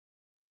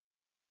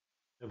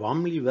I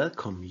warmly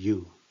welcome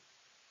you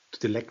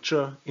to the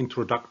lecture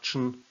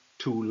Introduction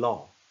to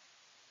Law.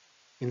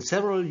 In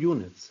several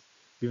units,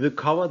 we will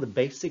cover the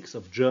basics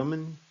of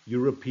German,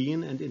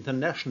 European and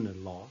international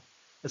law,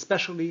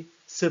 especially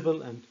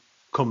civil and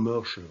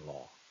commercial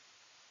law.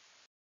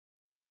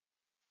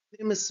 My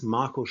name is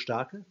Marco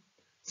Staake.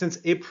 Since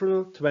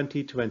April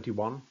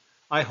 2021,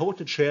 I hold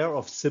the chair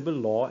of civil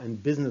law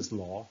and business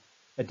law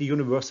at the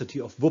University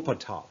of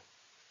Wuppertal.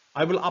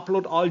 I will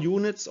upload all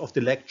units of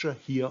the lecture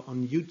here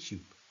on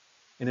YouTube.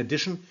 In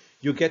addition,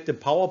 you get the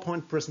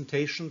PowerPoint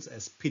presentations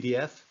as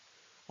PDF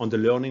on the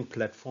learning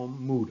platform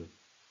Moodle.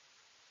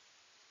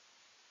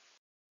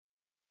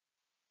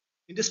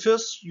 In this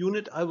first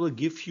unit, I will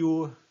give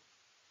you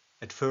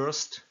at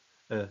first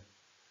a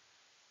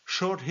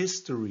short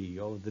history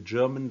of the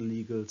German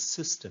legal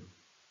system.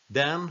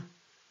 Then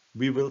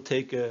we will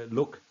take a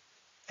look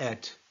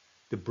at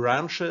the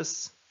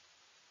branches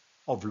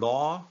of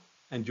law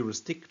and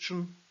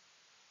jurisdiction,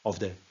 of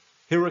the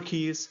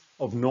hierarchies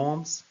of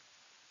norms,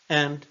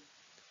 and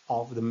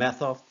of the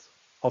methods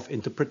of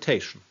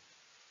interpretation.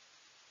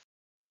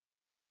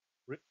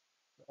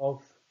 Of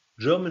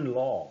German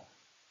law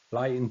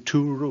lie in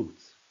two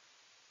roots: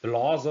 the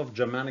laws of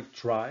Germanic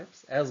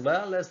tribes as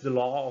well as the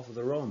law of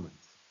the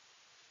Romans.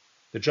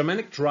 The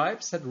Germanic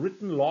tribes had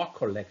written law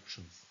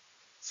collections,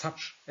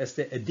 such as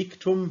the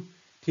Edictum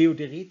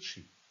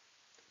Theoderici.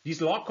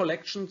 These law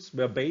collections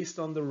were based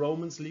on the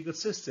Romans' legal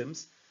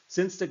systems,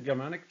 since the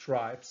Germanic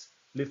tribes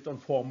lived on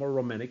former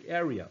Romanic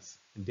areas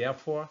and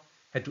therefore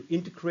had to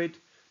integrate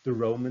the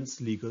Romans'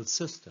 legal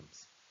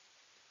systems.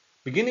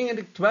 Beginning in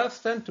the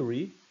 12th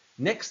century,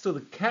 next to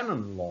the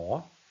canon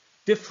law,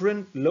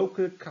 different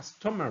local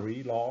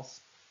customary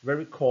laws were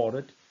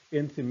recorded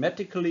in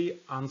thematically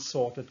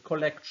unsorted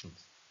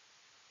collections.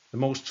 The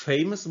most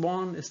famous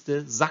one is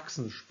the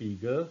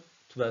Sachsenspiegel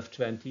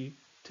 1220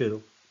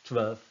 till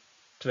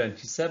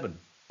 1227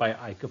 by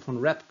Eike von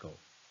Repko.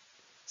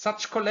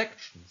 Such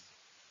collections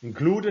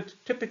included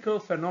typical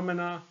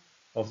phenomena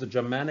of the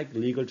Germanic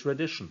legal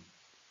tradition,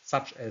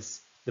 such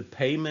as the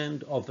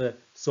payment of a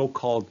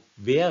so-called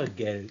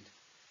Wehrgeld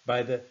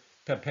by the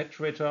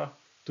perpetrator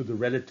to the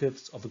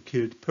relatives of a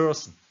killed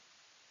person.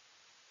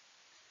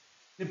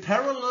 In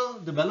parallel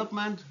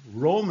development,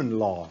 Roman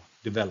law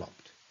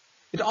developed.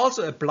 It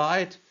also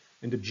applied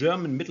in the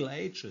German Middle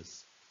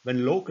Ages,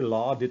 when local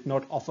law did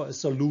not offer a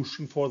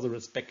solution for the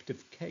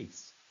respective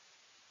case.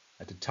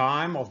 At the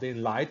time of the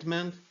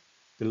Enlightenment,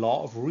 the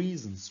law of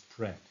reason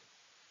spread.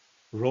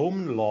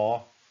 Roman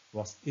law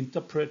was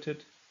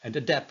interpreted and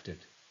adapted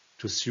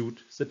to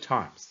suit the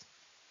times.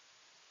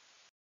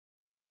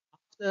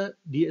 After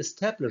the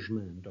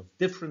establishment of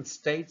different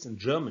states in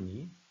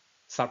Germany,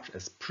 such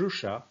as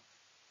Prussia,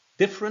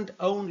 different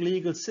own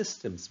legal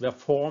systems were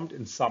formed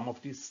in some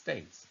of these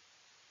states.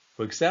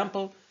 For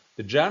example,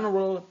 the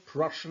general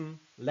Prussian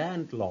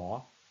land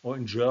law, or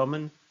in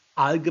German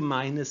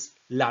Allgemeines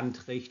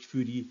Landrecht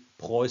für die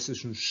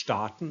preußischen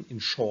Staaten, in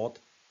short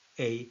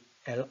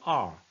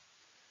ALR.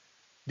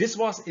 This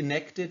was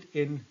enacted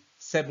in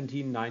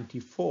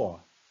 1794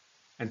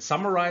 and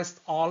summarized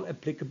all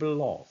applicable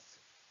laws.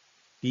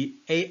 The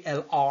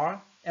ALR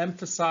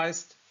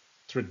emphasized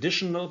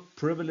traditional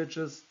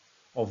privileges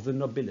of the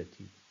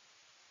nobility.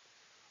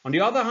 On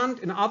the other hand,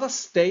 in other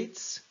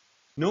states,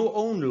 no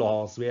own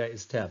laws were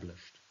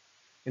established.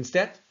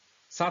 Instead,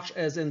 such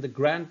as in the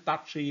Grand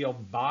Duchy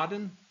of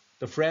Baden,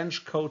 the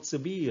French Code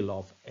Civil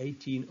of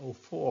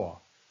 1804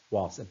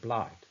 was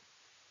applied.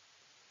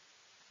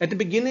 At the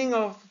beginning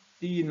of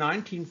the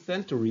 19th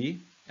century,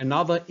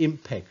 another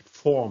impact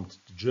formed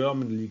the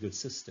German legal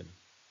system.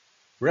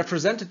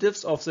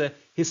 Representatives of the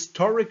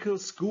historical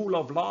school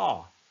of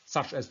law,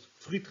 such as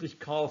Friedrich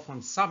Karl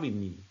von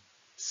Savigny,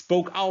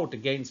 spoke out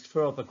against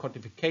further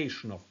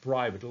codification of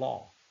private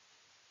law.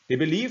 They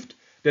believed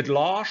that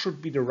law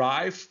should be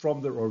derived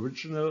from the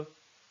original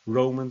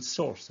Roman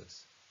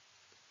sources.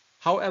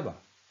 However,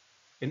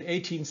 in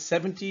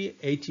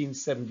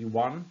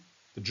 1870-1871,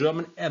 the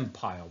German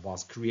Empire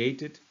was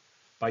created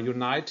by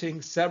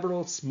uniting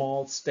several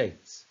small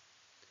states.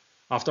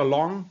 After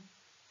long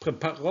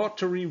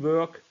preparatory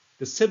work,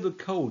 the Civil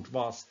Code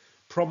was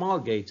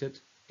promulgated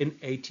in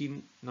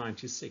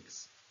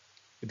 1896.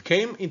 It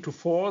came into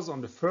force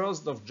on the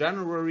 1st of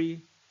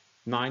January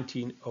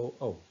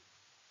 1900.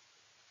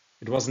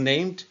 It was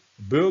named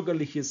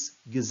Bürgerliches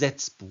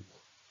Gesetzbuch,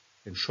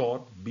 in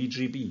short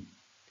BGB.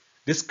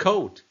 This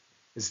code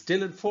is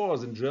still in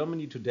force in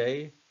Germany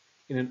today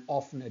in an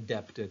often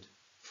adapted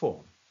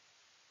form.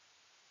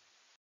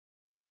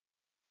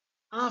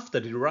 After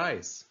the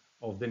rise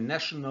of the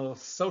National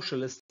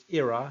Socialist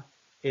era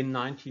in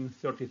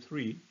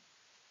 1933,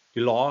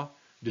 the law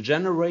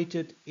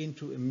degenerated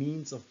into a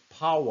means of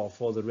power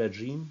for the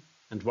regime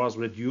and was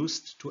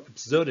reduced to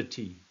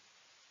absurdity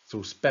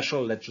through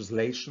special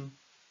legislation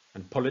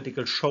and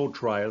political show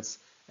trials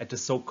at the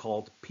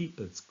so-called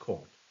People's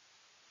Court.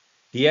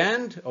 The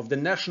end of the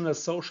National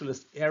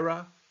Socialist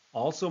era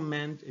also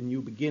meant a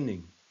new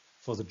beginning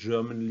for the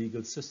German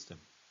legal system.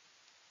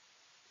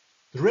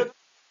 Driven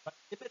by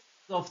images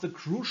of the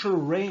crucial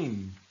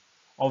reign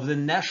of the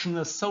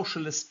National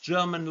Socialist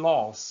German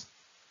laws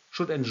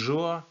should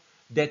ensure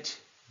that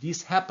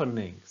these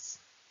happenings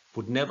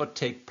would never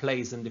take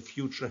place in the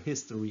future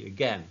history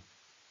again.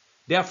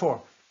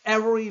 Therefore,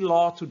 every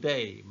law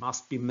today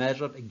must be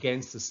measured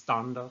against the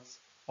standards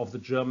of the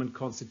German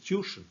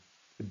Constitution.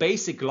 The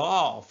basic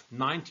law of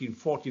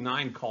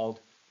 1949 called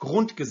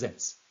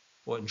Grundgesetz,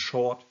 or in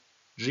short,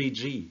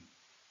 GG.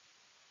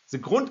 The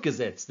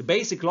Grundgesetz, the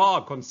basic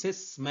law,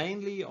 consists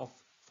mainly of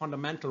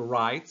fundamental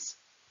rights,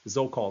 the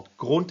so-called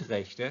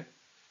Grundrechte,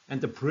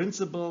 and the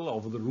principle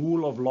of the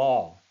rule of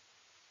law,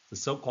 the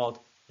so-called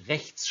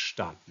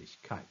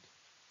Rechtsstaatlichkeit.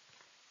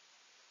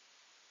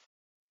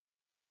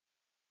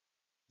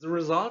 As a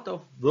result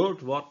of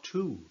World War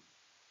II,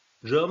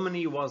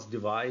 Germany was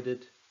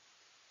divided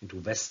into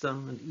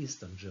Western and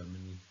Eastern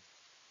Germany.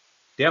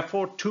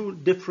 Therefore, two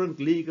different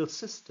legal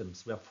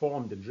systems were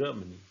formed in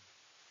Germany.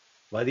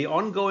 By the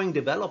ongoing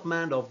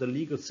development of the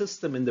legal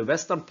system in the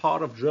western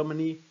part of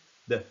Germany,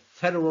 the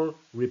Federal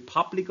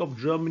Republic of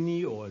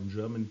Germany, or in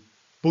German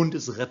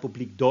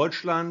Bundesrepublik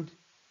Deutschland,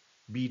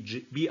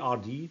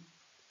 BRD,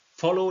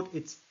 followed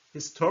its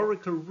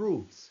historical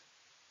roots.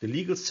 The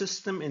legal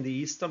system in the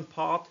eastern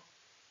part,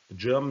 the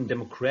German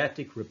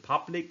Democratic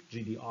Republic,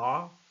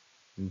 GDR,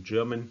 in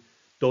German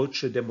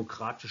Deutsche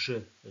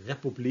Demokratische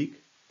Republik,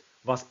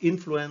 was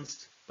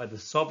influenced by the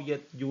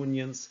Soviet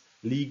Union's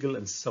legal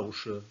and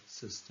social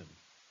system.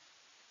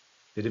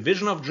 The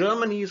division of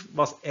Germany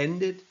was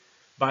ended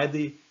by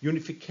the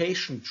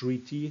Unification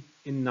Treaty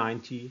in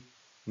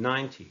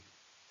 1990.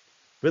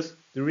 With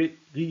the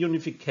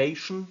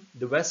reunification,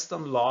 the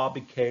Western law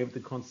became the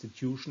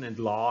constitution and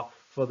law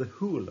for the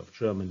whole of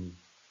Germany.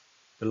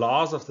 The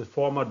laws of the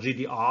former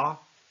GDR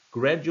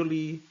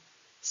gradually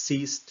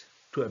ceased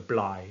to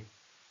apply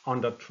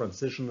under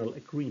transitional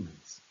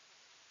agreements.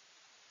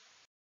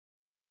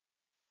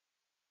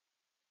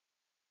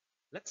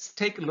 Let's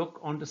take a look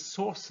on the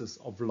sources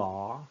of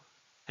law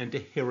and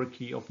the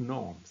hierarchy of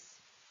norms.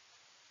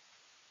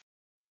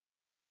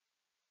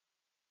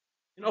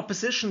 In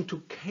opposition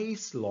to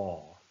case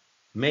law,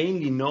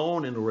 mainly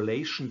known in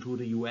relation to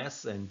the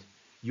US and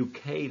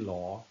UK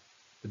law,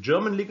 the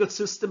German legal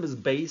system is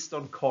based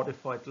on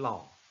codified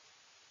law.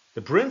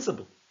 The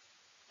principle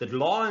that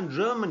law in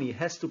Germany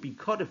has to be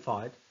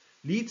codified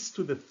leads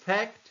to the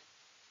fact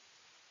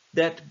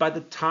that by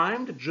the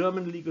time the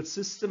German legal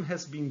system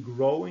has been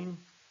growing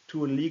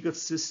to a legal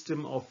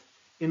system of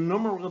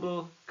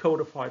innumerable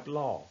codified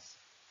laws.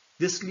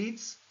 This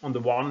leads, on the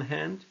one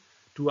hand,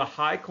 to a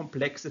high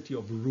complexity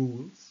of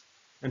rules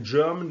and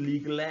German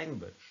legal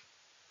language.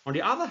 On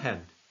the other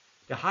hand,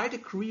 the high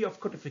degree of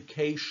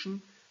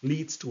codification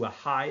leads to a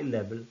high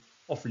level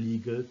of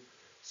legal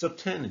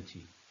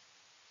certainty.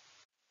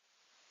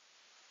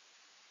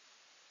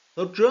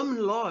 Though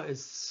German law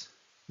is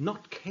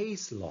not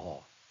case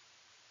law,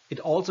 it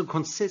also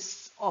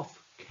consists of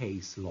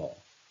case law.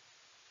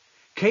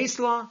 Case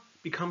law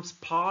becomes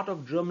part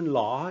of German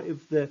law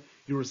if the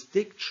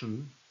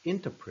jurisdiction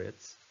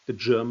interprets the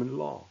German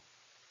law.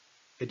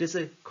 It is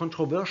a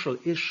controversial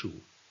issue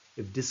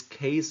if this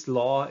case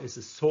law is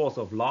a source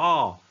of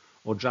law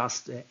or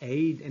just an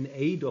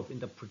aid of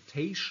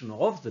interpretation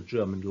of the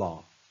German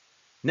law.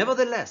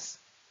 Nevertheless,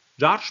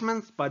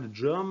 judgments by the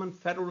German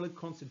Federal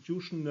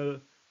Constitutional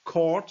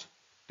Court,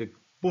 the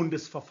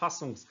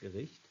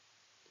Bundesverfassungsgericht,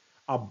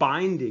 are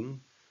binding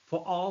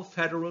for all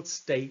federal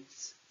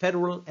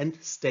and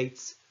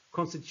states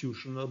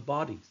constitutional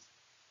bodies.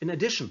 In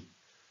addition,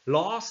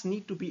 laws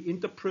need to be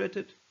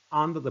interpreted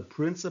under the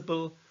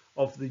principle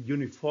of the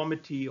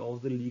uniformity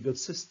of the legal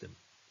system.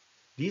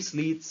 This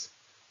leads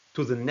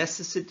to the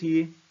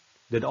necessity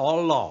that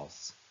all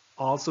laws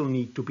also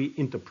need to be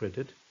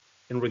interpreted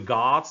in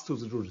regards to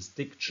the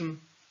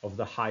jurisdiction of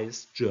the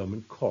highest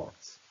German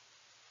courts.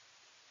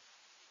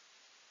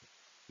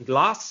 The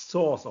last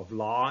source of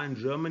law in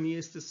Germany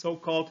is the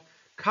so-called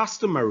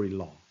customary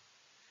law.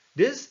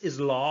 This is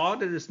law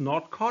that is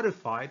not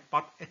codified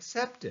but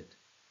accepted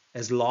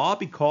as law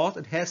because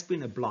it has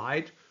been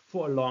applied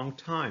for a long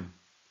time.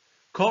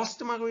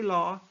 Customary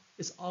law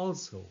is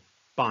also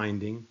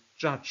binding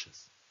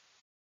judges.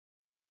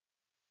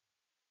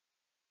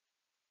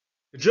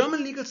 The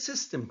German legal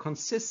system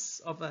consists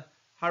of a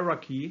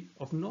hierarchy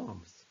of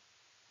norms.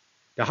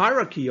 The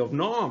hierarchy of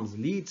norms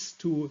leads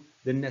to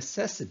the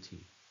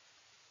necessity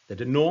that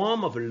the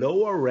norm of a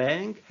lower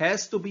rank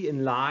has to be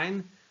in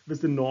line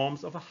with the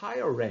norms of a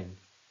higher rank.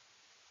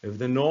 If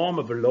the norm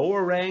of a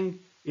lower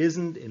rank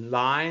isn't in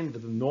line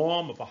with the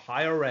norm of a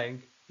higher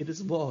rank, it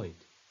is void,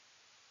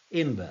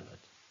 invalid.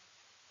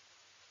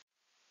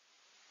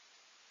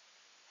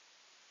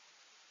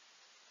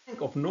 The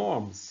rank of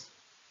norms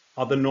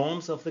are the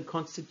norms of the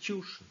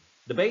Constitution,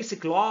 the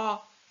basic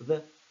law,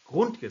 the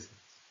Grundgesetz.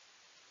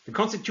 The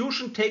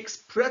Constitution takes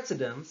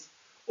precedence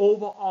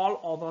over all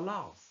other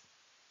laws.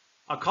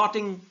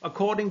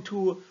 According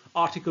to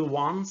Article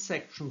 1,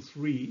 Section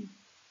 3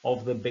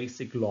 of the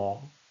Basic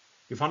Law,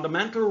 the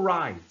fundamental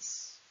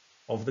rights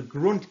of the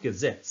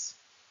Grundgesetz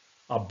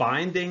are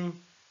binding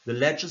the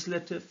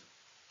legislative,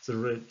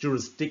 the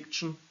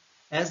jurisdiction,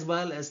 as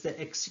well as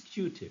the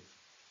executive.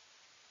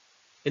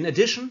 In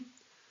addition,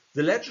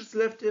 the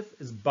legislative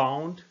is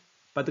bound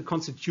by the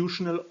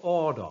constitutional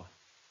order,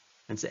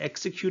 and the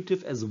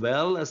executive as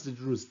well as the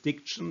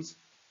jurisdictions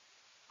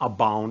are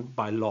bound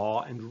by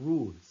law and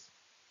rules.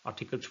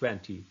 Article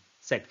 20,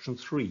 Section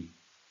 3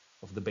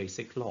 of the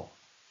Basic Law.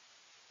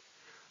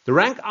 The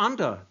rank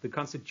under the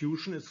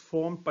Constitution is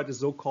formed by the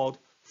so-called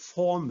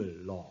formal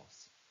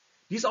laws.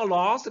 These are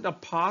laws that are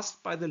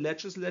passed by the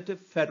legislative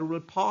federal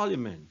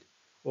parliament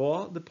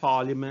or the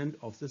parliament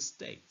of the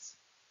states.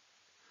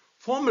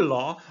 Formal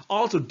law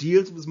also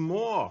deals with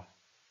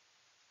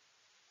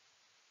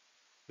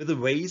the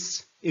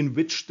ways in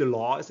which the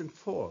law is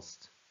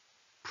enforced,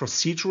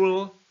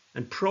 procedural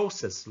and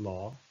process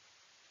law,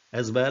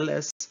 as well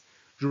as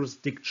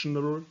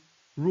jurisdictional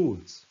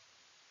rules.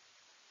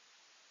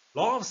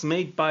 Laws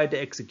made by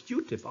the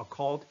executive are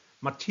called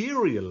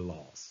material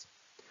laws.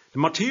 The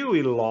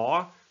material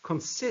law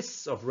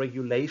consists of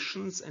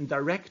regulations and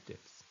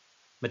directives.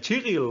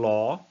 Material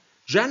law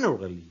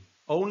generally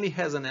only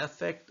has an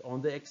effect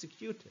on the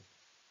executive.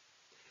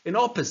 In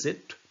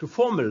opposite to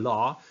formal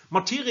law,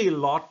 material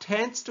law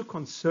tends to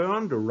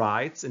concern the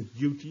rights and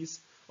duties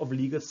of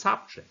legal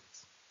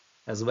subjects,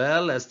 as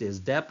well as the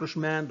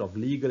establishment of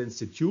legal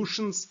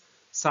institutions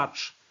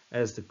such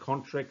as the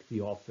contract,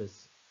 the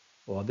office,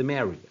 or the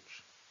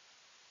marriage.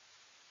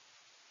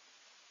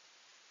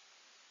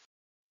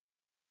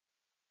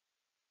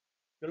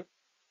 The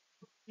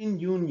European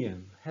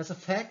Union has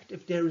effect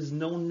if there is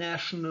no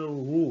national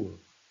rule,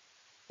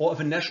 or if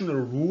a national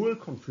rule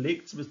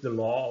conflicts with the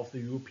law of the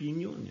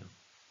European Union.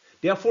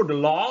 Therefore, the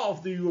law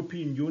of the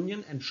European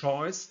Union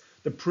enjoys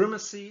the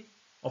primacy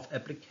of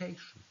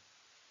application.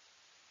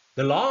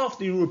 The law of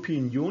the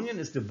European Union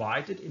is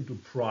divided into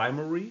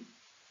primary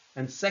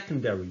and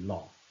secondary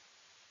law.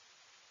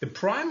 The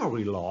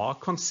primary law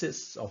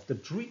consists of the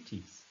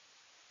treaties.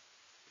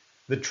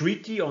 The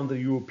Treaty on the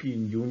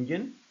European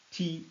Union,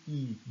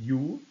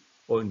 TEU,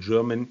 or in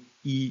German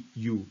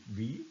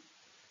EUV,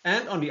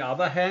 and on the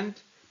other hand,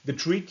 the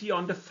Treaty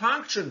on the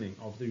Functioning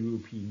of the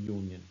European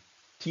Union,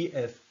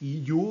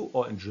 TFEU,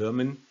 or in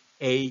German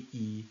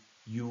AEUV.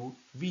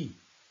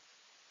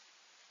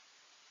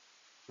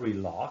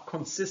 Law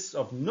consists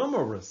of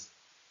numerous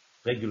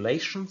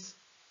regulations,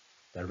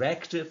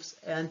 directives,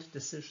 and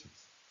decisions.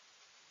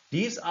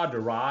 These are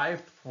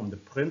derived from the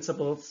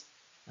principles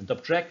and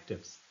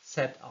objectives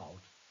set out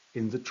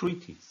in the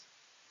treaties.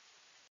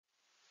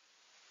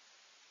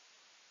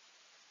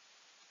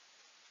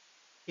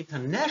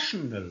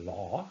 International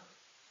law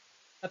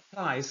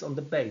applies on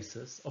the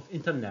basis of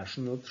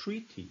international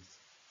treaties.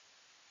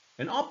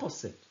 In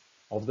opposite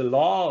of the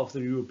law of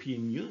the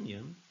European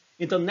Union,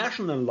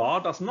 international law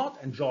does not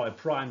enjoy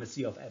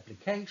primacy of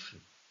application.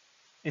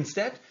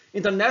 Instead,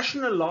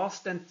 international law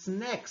stands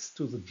next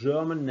to the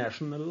German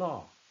national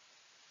law.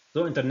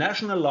 So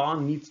international law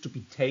needs to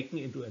be taken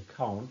into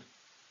account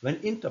when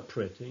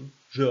interpreting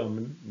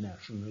German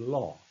national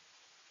law.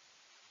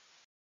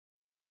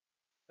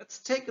 Let's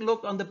take a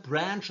look on the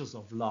branches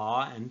of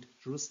law and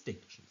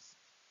jurisdictions.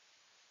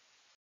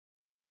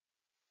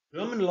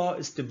 German law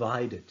is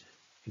divided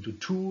into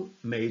two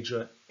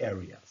major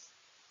areas: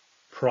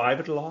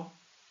 private law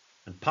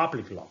and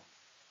public law.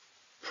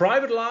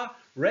 Private law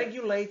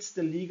regulates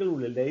the legal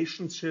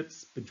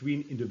relationships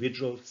between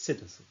individual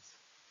citizens.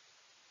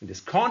 In this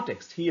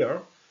context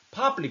here,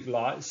 public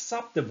law is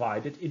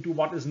subdivided into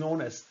what is known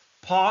as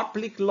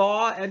public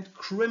law and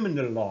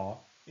criminal law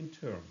in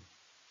turn.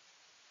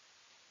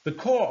 The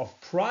core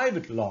of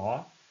private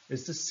law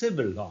is the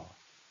civil law,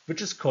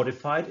 which is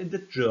codified in the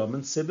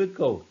German Civil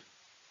Code,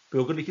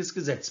 Bürgerliches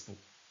Gesetzbuch,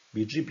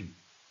 BGB.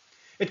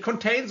 It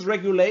contains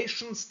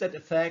regulations that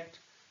affect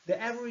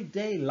the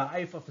everyday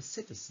life of a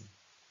citizen,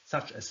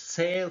 such as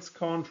sales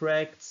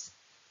contracts,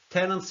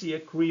 tenancy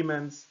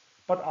agreements,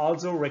 but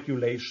also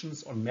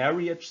regulations on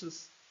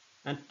marriages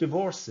and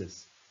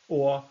divorces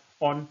or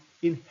on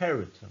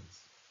inheritance.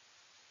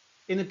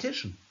 In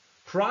addition,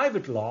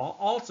 private law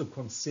also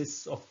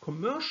consists of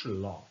commercial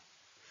law.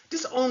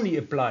 This only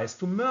applies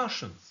to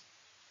merchants.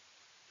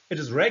 It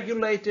is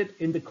regulated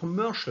in the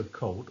Commercial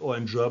Code, or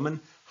in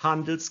German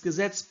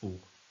Handelsgesetzbuch,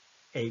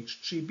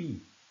 HGB.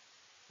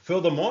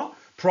 Furthermore,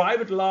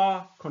 private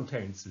law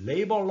contains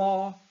labor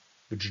law,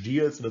 which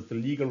deals with the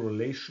legal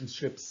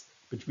relationships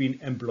between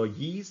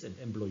employees and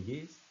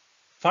employees.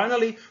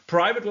 Finally,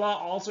 private law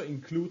also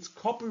includes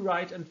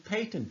copyright and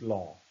patent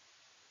law.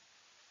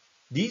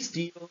 These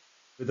deal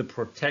with the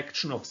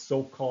protection of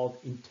so-called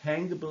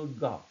intangible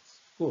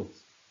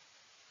goods,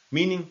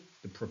 meaning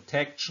the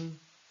protection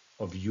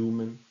of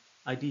human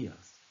ideas.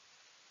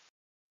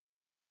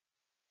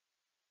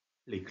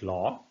 Public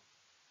law,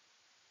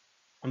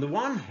 on the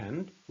one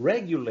hand,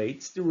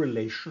 regulates the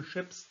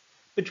relationships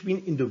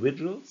between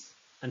individuals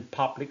and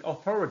public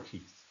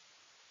authorities.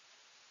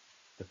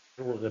 The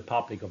Federal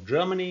Republic of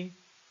Germany,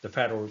 the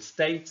federal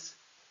states,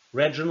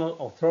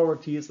 regional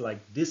authorities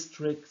like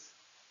districts,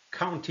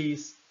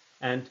 counties,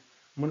 and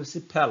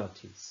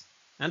municipalities,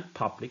 and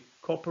public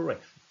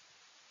corporations.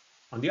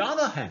 On the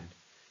other hand,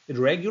 it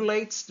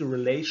regulates the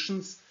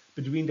relations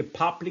between the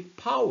public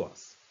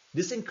powers.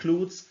 This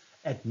includes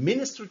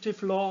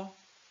administrative law,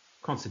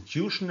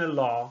 constitutional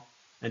law,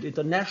 and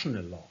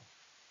international law.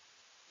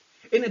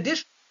 In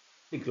addition,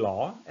 public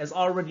law, as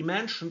already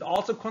mentioned,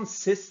 also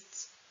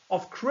consists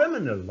of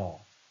criminal law.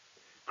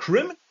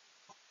 Criminal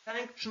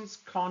sanctions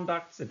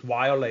conduct that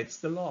violates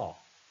the law.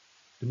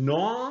 The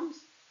norms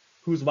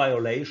whose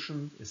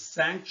violation is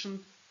sanctioned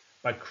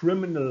by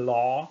criminal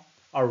law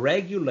are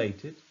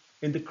regulated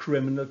in the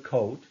Criminal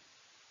Code,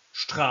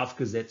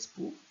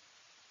 Strafgesetzbuch,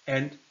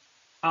 and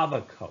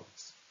other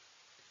codes.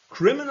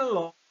 Criminal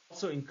law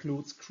also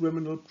includes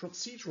criminal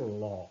procedural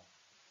law,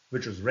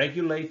 which is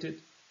regulated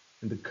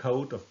in the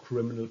Code of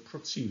Criminal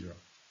Procedure,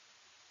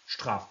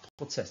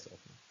 Strafprozessordnung.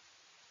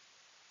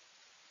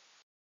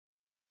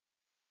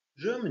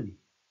 Germany,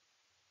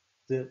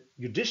 the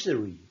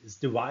judiciary is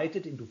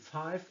divided into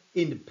 5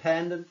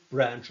 independent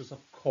branches of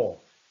court,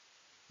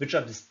 which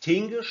are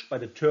distinguished by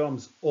the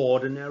terms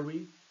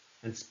ordinary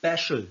and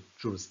special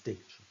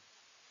jurisdiction.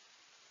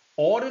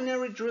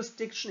 Ordinary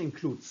jurisdiction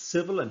includes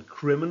civil and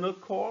criminal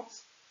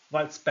courts,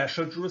 while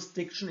special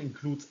jurisdiction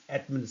includes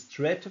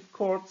administrative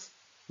courts,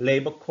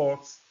 labor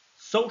courts,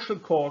 social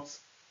courts,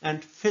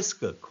 and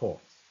fiscal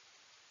courts.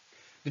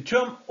 The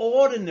term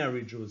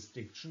ordinary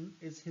jurisdiction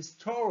is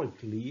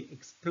historically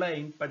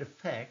explained by the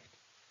fact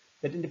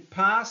that in the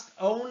past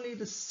only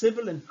the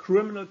civil and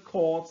criminal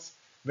courts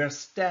were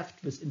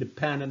staffed with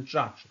independent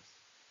judges.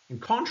 In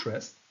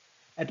contrast,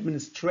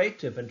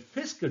 administrative and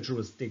fiscal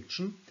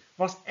jurisdiction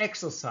was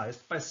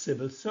exercised by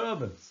civil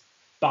servants,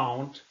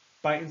 bound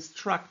by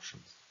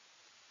instructions.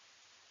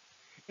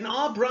 In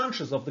all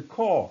branches of the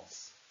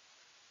courts,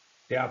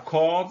 there are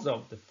courts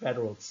of the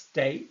federal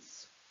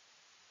states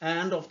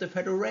and of the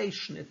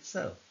federation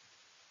itself.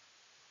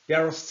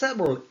 There are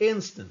several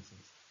instances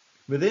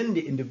within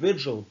the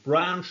individual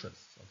branches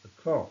of the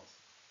courts.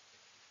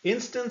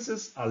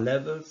 Instances are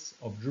levels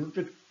of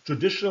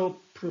judicial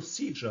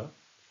procedure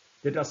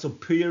that are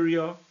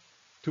superior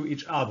to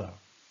each other.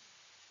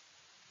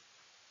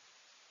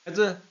 As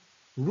a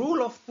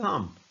rule of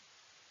thumb,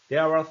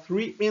 there are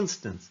 3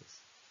 instances.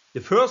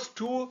 The first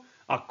 2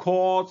 are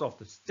courts of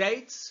the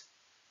states.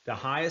 The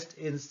highest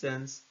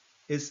instance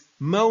is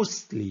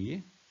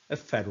mostly a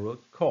federal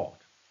court.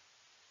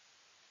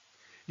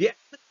 The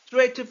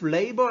administrative,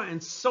 labor,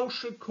 and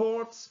social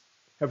courts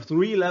have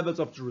 3 levels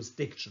of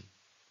jurisdiction,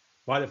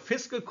 while the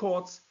fiscal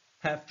courts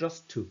have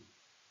just 2.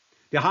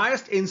 The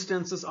highest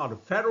instances are the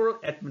Federal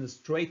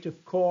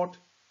Administrative Court,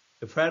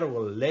 the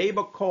Federal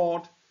Labor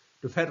Court,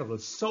 the Federal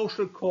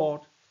Social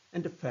Court,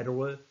 and the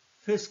Federal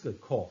Fiscal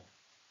Court.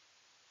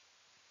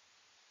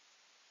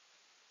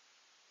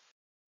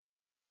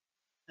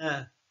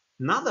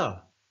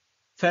 Another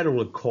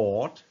federal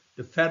court,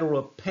 the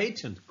Federal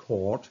Patent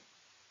Court,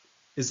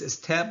 is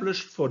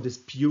established for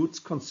disputes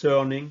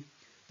concerning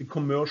the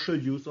commercial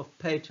use of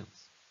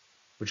patents,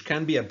 which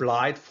can be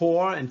applied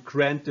for and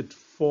granted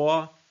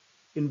for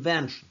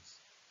inventions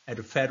at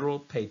a federal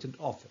patent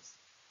office.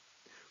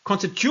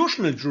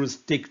 Constitutional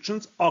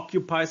jurisdictions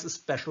occupies a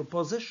special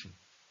position.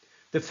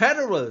 The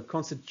Federal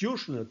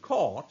Constitutional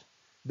Court,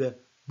 the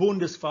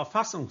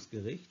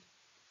Bundesverfassungsgericht,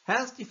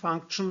 has the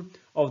function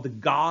of the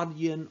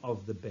guardian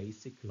of the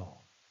basic law.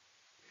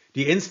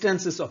 The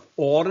instances of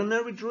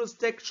ordinary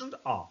jurisdiction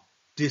are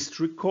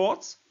district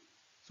courts,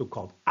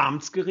 so-called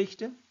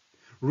Amtsgerichte,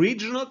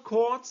 regional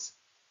courts,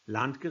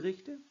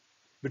 Landgerichte,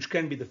 which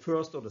can be the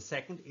first or the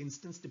second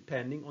instance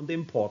depending on the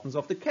importance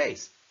of the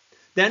case.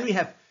 Then we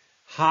have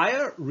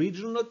higher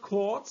regional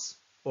courts,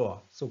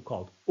 or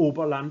so-called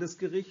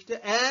Oberlandesgerichte,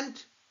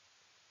 and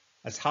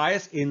as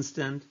highest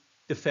instance,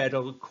 the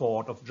Federal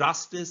Court of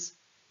Justice,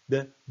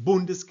 the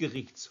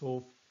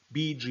Bundesgerichtshof,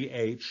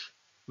 BGH,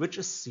 which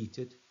is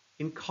seated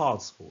in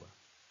Karlsruhe.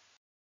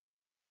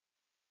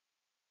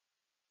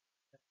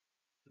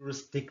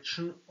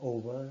 Jurisdiction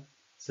over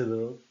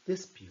civil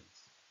disputes.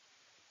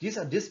 These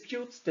are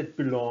disputes that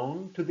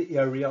belong to the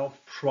area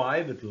of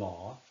private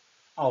law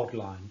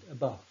outlined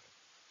above.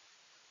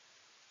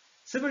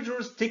 Civil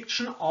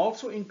jurisdiction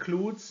also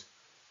includes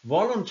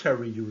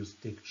voluntary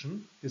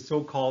jurisdiction, the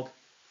so-called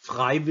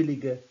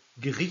freiwillige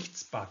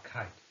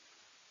Gerichtsbarkeit.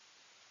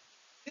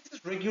 This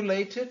is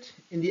regulated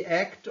in the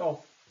Act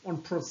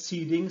on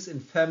Proceedings in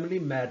Family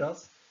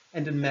Matters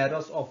and in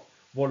Matters of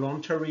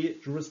Voluntary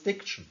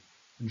Jurisdiction,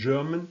 in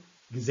German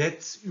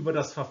Gesetz über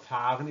das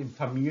Verfahren in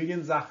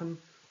Familiensachen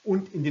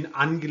und in den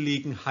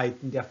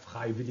Angelegenheiten der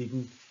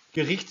freiwilligen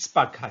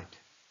Gerichtsbarkeit.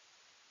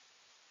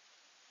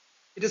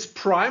 It is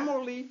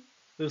primarily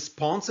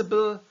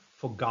responsible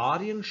for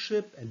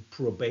guardianship and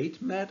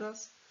probate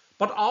matters,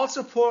 but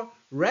also for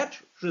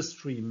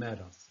registry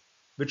matters,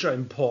 which are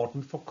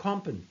important for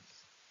companies.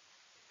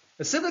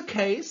 A civil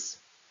case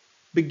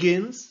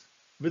begins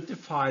with the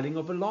filing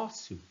of a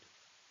lawsuit.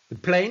 The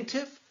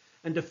plaintiff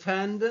and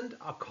defendant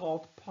are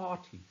called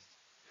parties.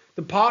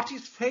 The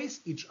parties face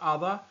each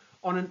other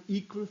on an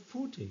equal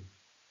footing.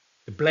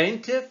 The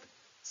plaintiff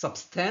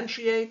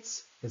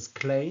substantiates his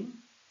claim.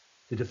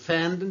 The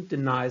defendant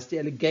denies the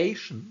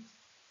allegations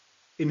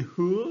in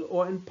whole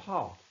or in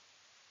part.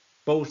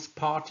 Both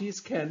parties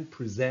can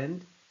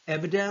present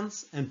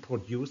evidence and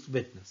produce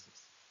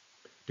witnesses.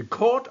 The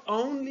court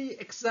only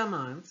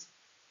examines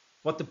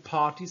what the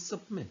parties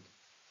submit.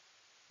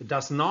 It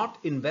does not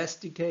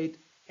investigate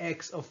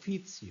ex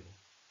officio.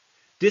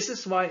 This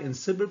is why in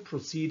civil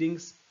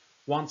proceedings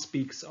one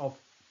speaks of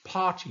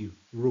party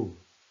rule.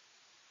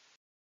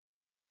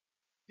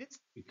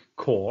 District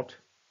Court,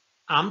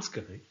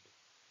 Amtsgericht,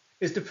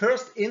 is the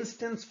first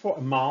instance for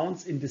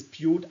amounts in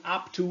dispute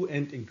up to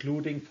and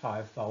including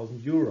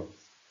 5,000 euros.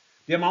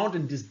 The amount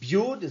in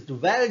dispute is the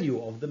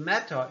value of the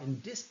matter in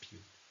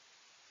dispute.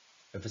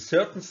 If a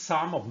certain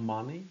sum of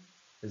money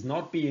is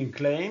not being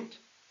claimed,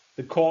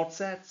 the court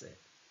sets it.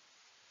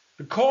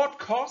 The court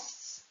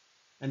costs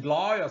and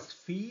lawyers'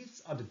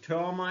 fees are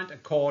determined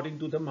according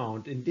to the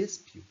amount in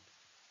dispute.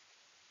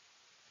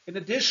 In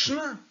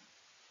addition,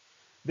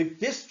 the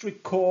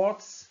district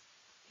courts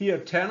hear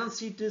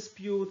tenancy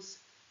disputes,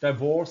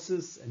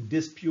 divorces and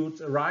disputes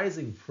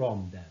arising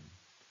from them,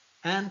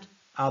 and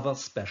other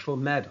special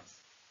matters.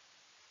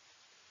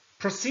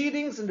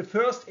 Proceedings in the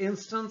first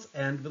instance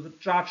end with a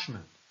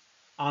judgment,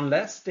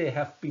 unless they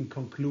have been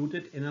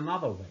concluded in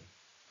another way.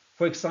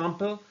 For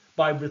example,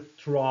 by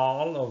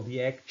withdrawal of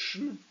the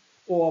action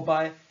or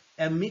by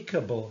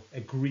amicable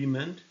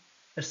agreement,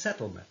 a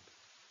settlement.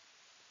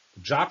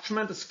 The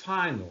judgment is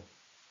final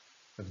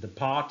if the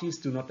parties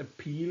do not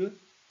appeal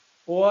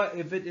or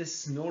if it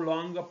is no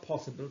longer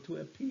possible to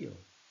appeal.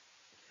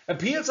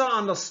 Appeals are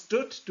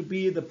understood to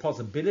be the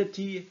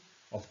possibility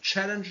of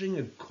challenging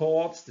a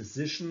court's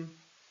decision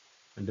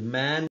and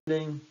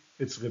demanding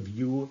its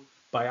review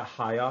by a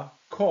higher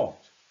court,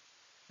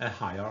 a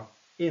higher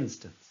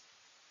instance.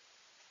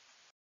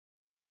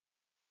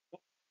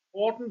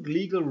 Important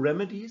legal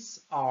remedies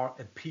are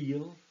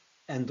appeal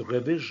and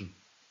revision.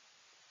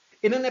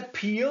 In an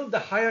appeal, the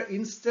higher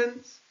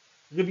instance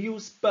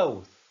reviews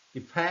both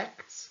the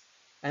facts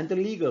and the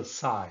legal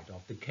side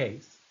of the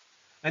case,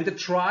 and the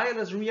trial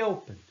is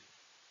reopened.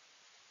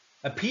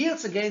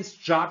 Appeals against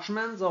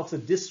judgments of the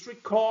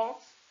district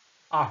courts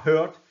are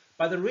heard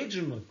by the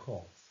regional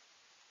courts,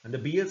 and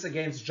appeals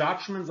against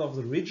judgments of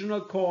the regional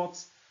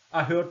courts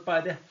are heard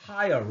by the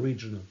higher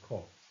regional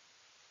courts.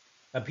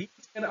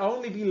 Appeals can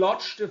only be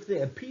lodged if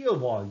the appeal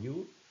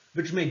value,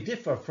 which may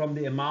differ from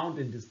the amount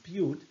in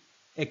dispute,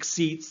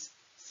 exceeds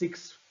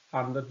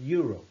 600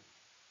 euro.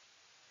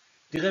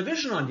 The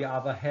revision, on the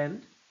other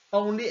hand,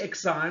 only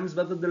examines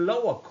whether the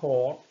lower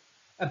court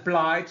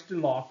applied the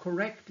law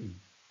correctly.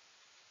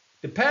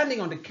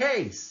 Depending on the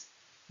case,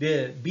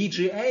 the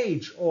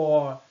BGH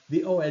or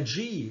the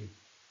OLG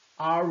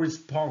are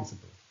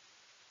responsible.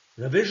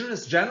 Revision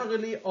is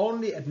generally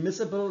only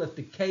admissible if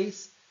the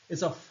case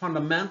is of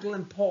fundamental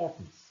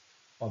importance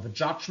or the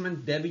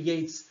judgment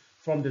deviates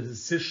from the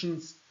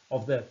decisions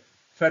of the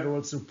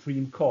Federal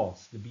Supreme Court,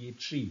 the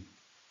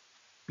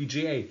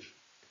BGH,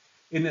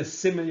 in a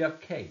similar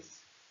case.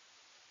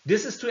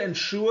 This is to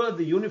ensure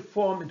the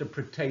uniform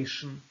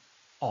interpretation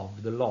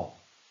of the law.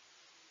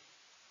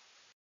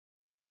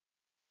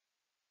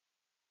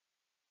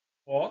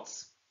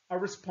 Courts are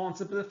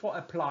responsible for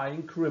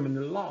applying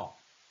criminal law,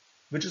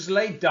 which is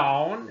laid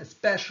down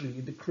especially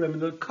in the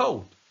criminal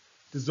code,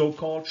 the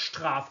so-called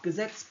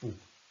Strafgesetzbuch,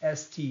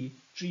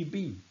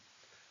 StGB.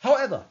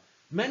 However,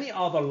 many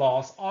other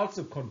laws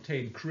also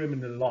contain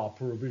criminal law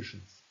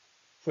provisions.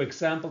 For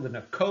example, the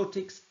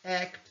Narcotics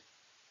Act,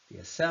 the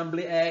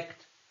Assembly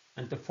Act,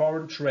 and the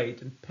Foreign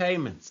Trade and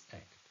Payments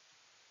Act.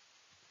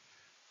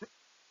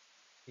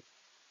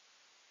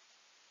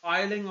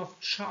 Filing of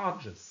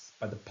charges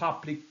by the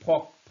public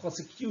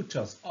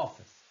prosecutor's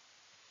office.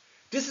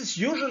 This is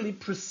usually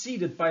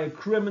preceded by a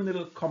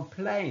criminal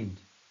complaint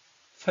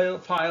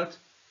filed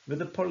with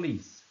the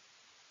police,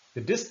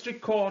 the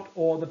district court,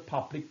 or the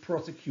public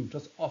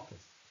prosecutor's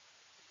office.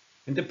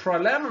 In the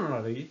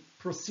preliminary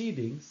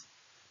proceedings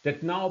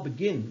that now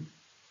begin,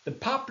 the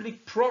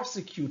public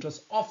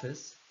prosecutor's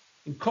office,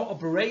 in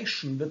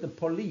cooperation with the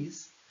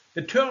police,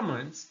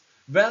 determines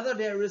whether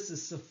there is a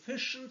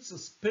sufficient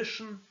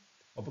suspicion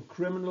of a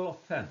criminal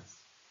offense.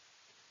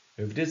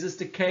 If this is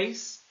the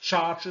case,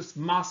 charges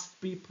must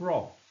be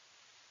brought.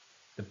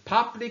 The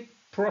public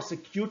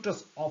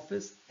prosecutor's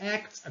office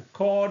acts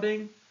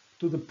according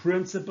to the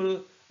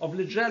principle of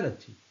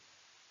legality.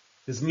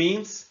 This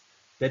means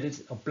that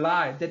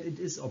it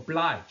is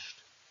obliged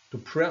to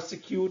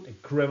prosecute a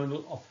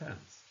criminal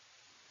offense.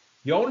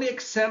 The only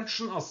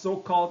exemption are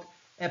so-called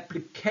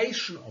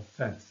application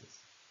offenses.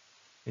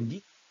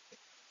 Indeed, the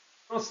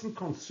person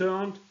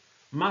concerned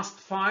must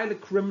file a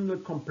criminal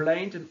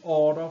complaint in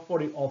order for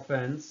the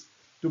offense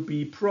to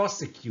be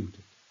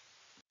prosecuted.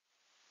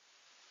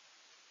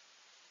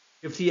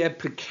 If the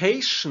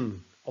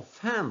application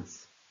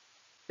offense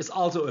is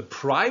also a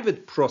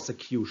private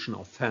prosecution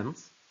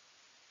offense,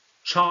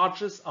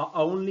 charges are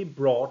only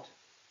brought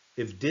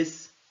if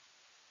this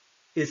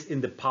is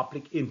in the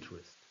public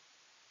interest.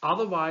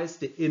 Otherwise,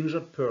 the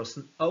injured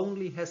person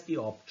only has the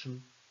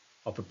option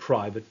of a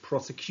private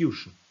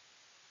prosecution.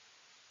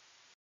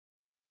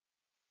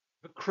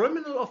 If a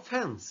criminal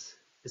offense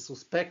is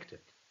suspected,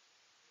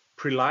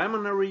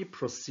 preliminary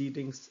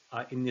proceedings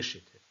are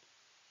initiated.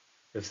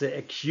 If the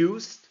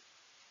accused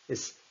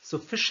is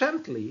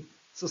sufficiently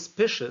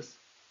suspicious,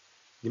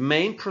 the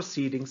main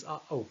proceedings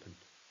are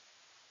opened.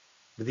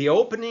 With the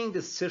opening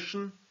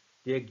decision,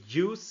 the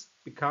accused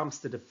becomes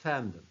the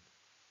defendant.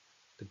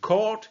 The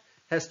court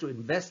has to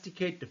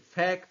investigate the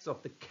facts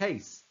of the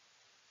case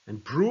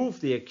and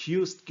prove the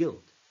accused's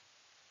guilt.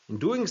 In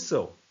doing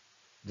so,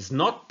 it is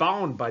not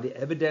bound by the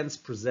evidence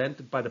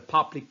presented by the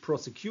public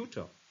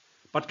prosecutor,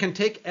 but can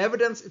take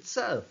evidence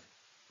itself,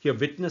 hear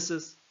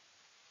witnesses,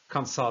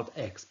 consult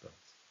experts.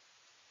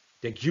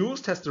 The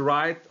accused has the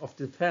right of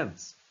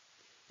defense.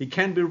 He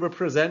can be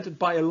represented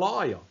by a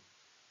lawyer.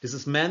 This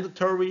is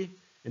mandatory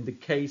in the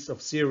case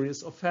of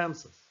serious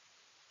offenses.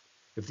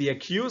 If the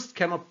accused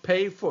cannot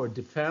pay for a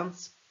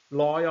defense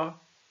lawyer,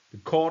 the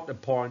court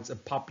appoints a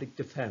public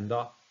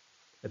defender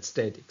at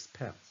state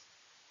expense.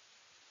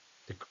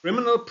 The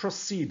criminal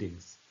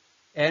proceedings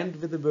end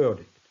with a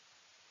verdict.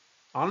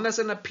 Unless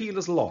an appeal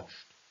is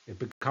lodged, it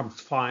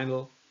becomes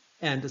final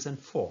and is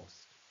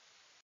enforced.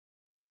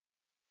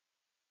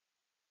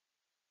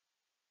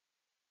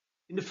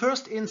 In the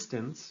first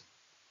instance,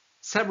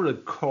 several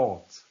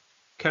courts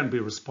can be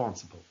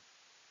responsible.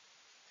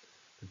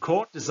 The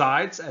court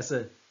decides as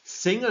a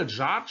single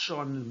judge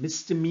on a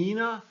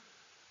misdemeanor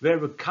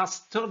where a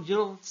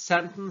custodial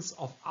sentence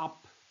of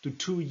up to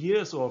 2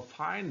 years or a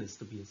fine is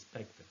to be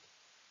expected.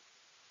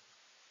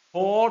 The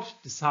court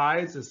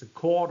decides as a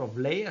court of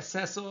lay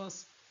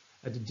assessors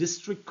at a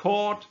district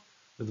court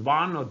with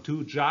 1 or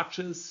 2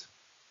 judges,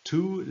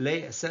 2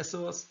 lay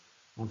assessors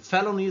on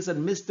felonies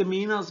and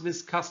misdemeanors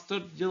with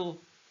custodial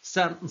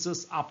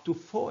sentences up to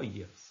 4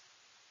 years.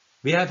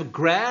 We have a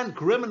grand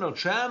criminal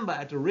chamber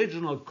at the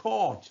regional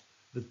court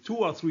with 2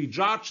 or 3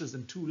 judges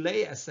and 2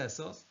 lay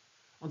assessors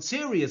on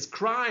serious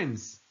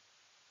crimes,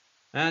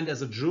 and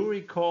as a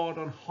jury court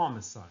on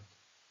homicide.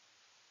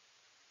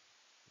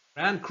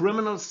 The Grand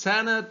Criminal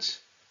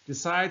Senate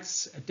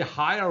decides at the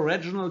higher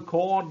regional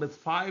court with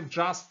 5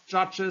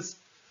 judges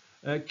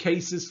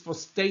cases for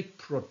state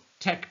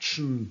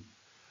protection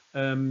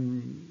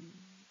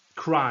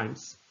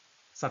crimes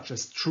such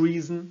as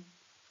treason,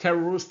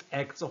 terrorist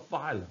acts of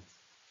violence.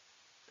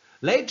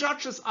 Lay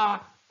judges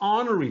are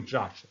honorary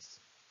judges.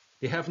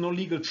 They have no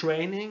legal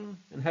training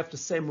and have the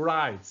same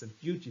rights and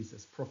duties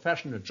as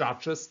professional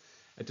judges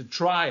at the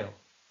trial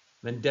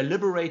when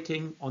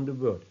deliberating on the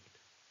verdict.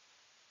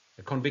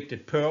 A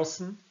convicted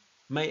person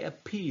may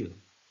appeal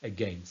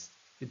against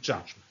the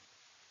judgment.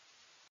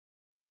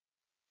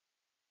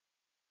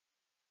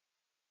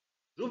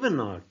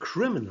 Juvenile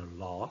criminal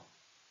law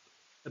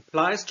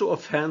applies to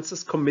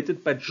offenses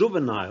committed by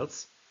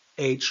juveniles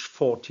aged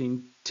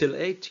 14 till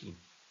 18.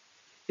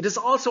 It is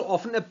also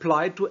often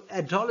applied to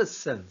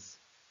adolescents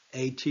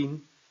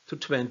 18 to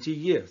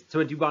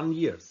 21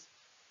 years.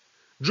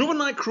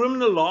 Juvenile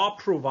criminal law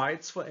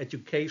provides for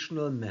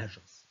educational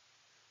measures.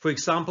 For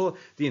example,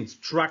 the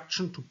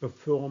instruction to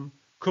perform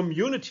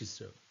community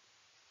service.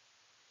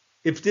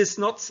 If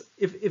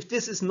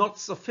this is not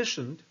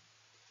sufficient,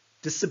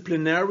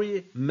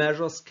 disciplinary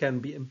measures can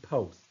be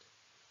imposed.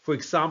 For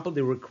example,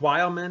 the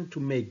requirement to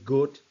make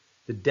good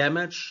the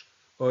damage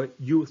or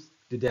youth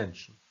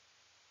detention.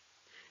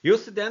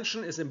 Youth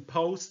detention is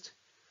imposed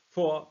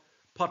for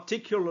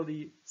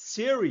particularly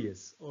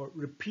serious or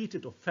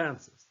repeated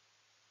offenses.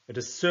 It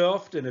is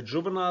served in a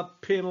juvenile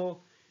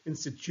penal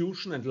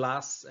institution and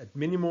lasts at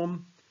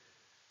minimum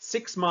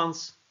 6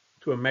 months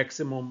to a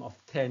maximum of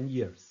 10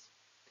 years.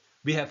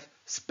 We have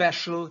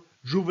special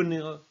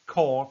juvenile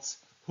courts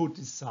who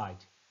decide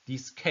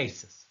these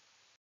cases.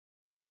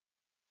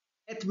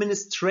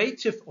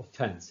 Administrative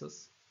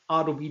offenses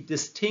are to be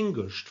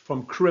distinguished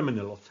from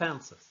criminal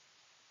offenses.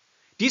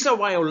 These are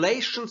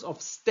violations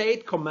of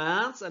state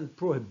commands and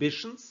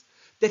prohibitions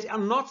that are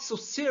not so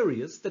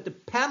serious that the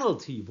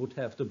penalty would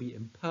have to be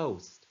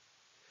imposed.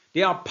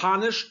 They are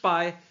punished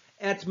by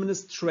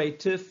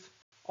administrative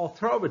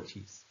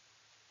authorities,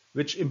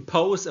 which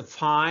impose a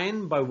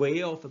fine by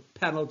way of a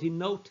penalty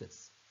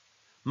notice.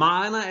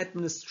 Minor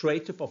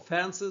administrative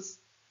offenses,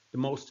 the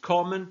most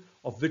common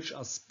of which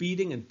are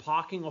speeding and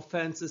parking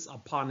offenses,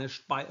 are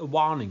punished by a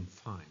warning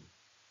fine.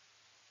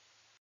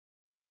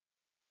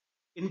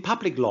 In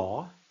public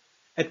law,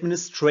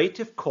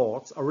 administrative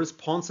courts are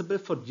responsible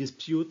for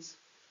disputes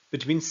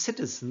between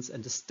citizens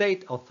and the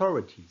state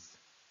authorities.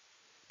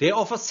 They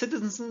offer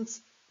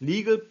citizens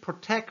legal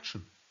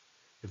protection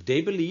if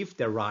they believe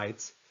their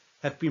rights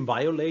have been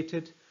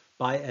violated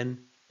by an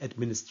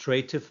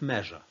administrative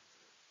measure.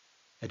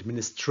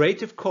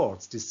 Administrative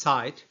courts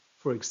decide,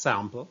 for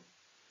example,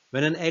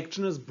 when an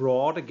action is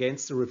brought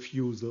against the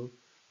refusal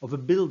of a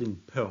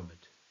building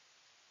permit.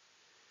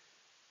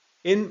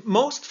 In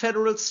most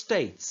federal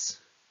states,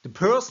 the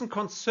person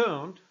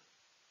concerned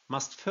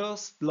must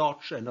first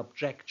lodge an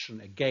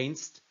objection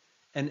against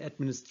an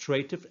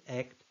administrative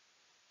act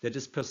that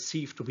is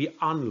perceived to be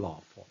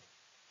unlawful.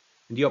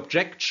 In the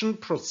objection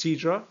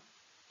procedure,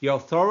 the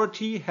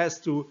authority has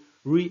to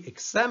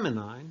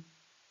re-examine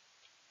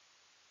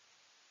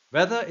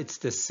whether its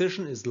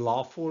decision is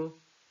lawful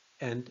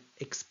and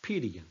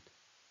expedient.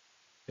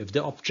 If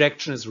the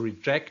objection is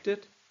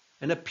rejected,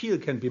 an appeal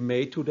can be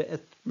made to the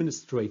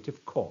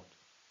administrative court.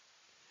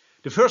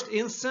 The first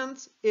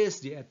instance is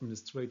the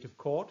administrative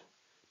court.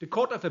 The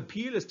Court of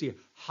Appeal is the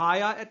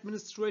higher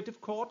administrative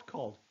court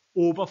called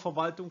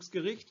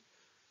Oberverwaltungsgericht.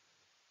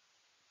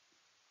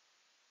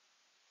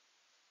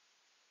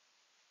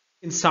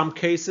 In some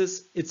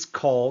cases, it's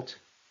called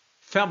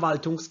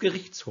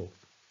Verwaltungsgerichtshof.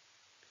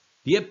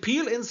 The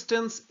appeal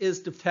instance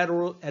is the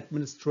Federal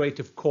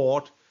Administrative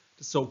Court,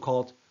 the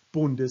so-called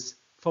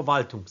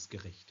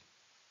Bundesverwaltungsgericht.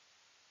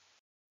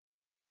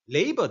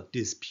 Labor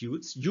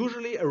disputes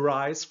usually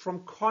arise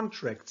from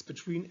contracts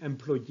between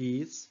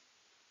employees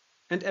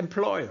and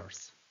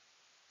employers.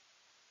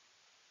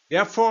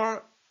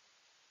 Therefore,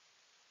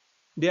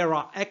 there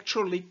are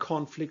actually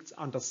conflicts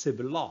under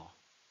civil law.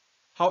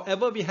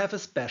 However, we have a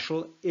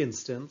special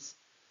instance,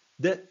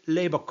 the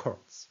labor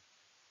courts.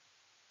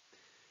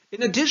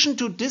 In addition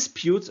to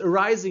disputes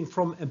arising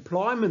from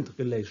employment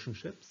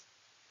relationships,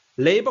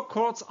 labor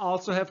courts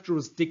also have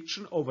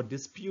jurisdiction over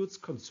disputes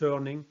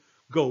concerning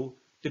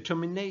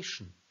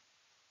determination.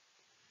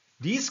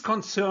 These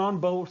concern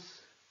both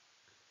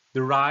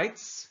the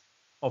rights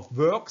of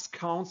works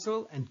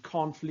council and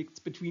conflicts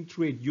between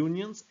trade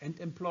unions and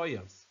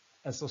employers,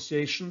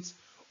 associations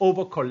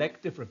over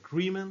collective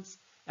agreements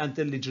and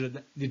the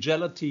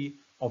legality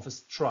of a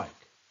strike.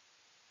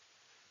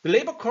 The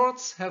labor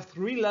courts have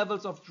three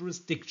levels of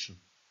jurisdiction.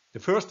 The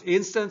first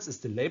instance is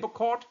the labor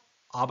court,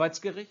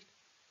 Arbeitsgericht.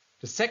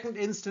 The second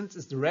instance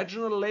is the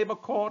regional labor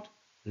court,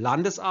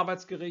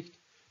 Landesarbeitsgericht.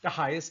 The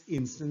highest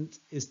instance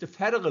is the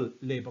federal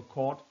labor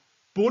court,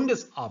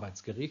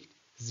 Bundesarbeitsgericht,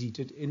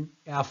 seated in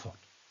Erfurt.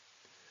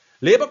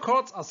 Labor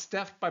courts are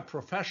staffed by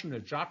professional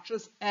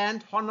judges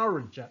and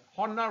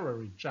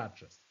honorary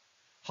judges.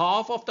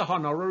 Half of the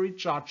honorary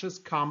judges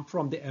come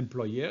from the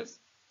employers,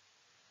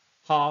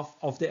 half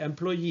of the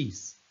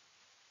employees.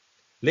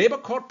 Labor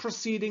court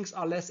proceedings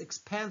are less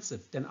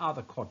expensive than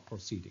other court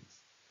proceedings.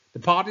 The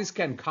parties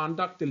can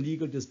conduct the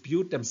legal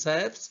dispute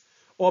themselves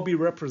or be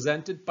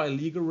represented by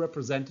legal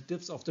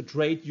representatives of the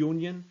trade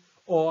union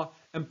or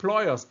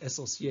employers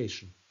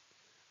association,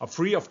 are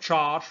free of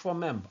charge for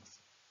members.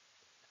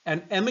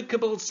 An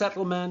amicable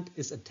settlement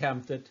is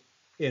attempted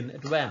in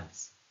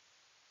advance.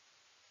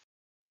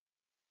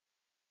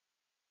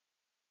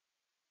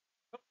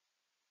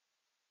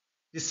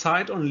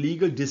 Decide on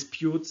legal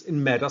disputes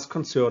in matters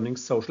concerning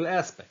social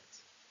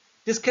aspects.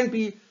 This can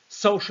be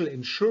social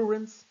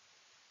insurance,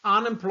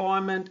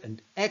 unemployment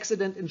and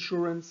accident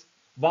insurance,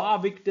 war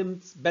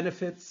victims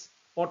benefits,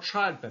 or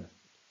child benefit.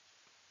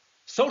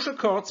 Social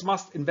courts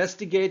must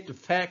investigate the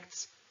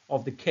facts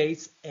of the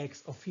case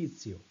ex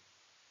officio.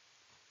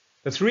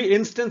 The three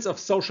instances of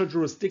social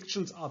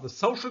jurisdictions are the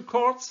social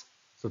courts,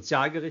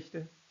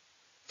 Sozialgerichte,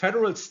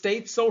 federal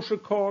state social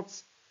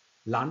courts,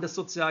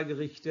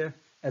 Landessozialgerichte,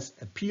 as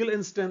appeal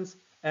instance,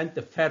 and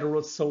the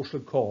federal social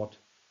court,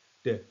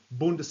 the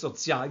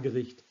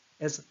Bundessozialgericht,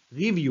 as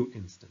review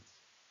instance.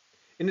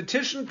 In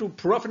addition to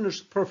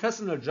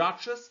professional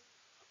judges,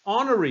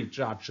 honorary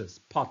judges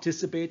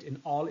participate in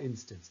all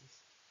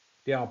instances.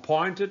 They are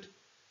appointed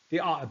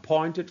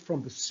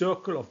from the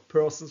circle of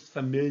persons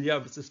familiar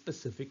with a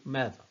specific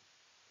matter.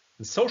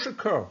 In social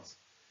courts,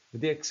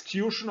 with the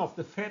exclusion of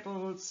the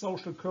federal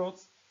social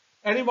courts,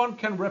 anyone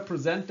can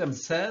represent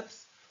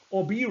themselves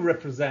or be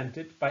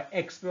represented by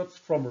experts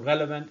from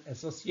relevant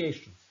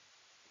associations.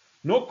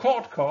 No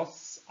court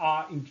costs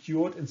are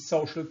incurred in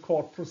social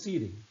court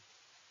proceedings.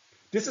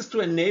 This is to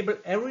enable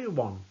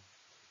everyone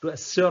to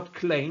assert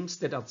claims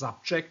that are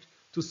subject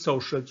to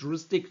social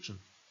jurisdiction.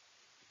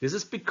 This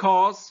is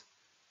because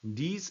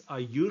these are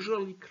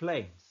usually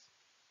claims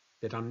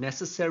that are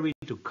necessary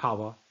to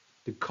cover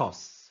the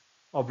costs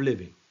of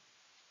living.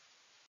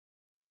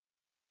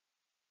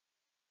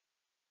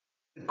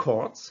 The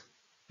courts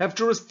have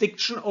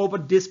jurisdiction over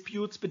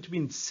disputes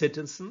between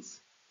citizens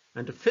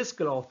and the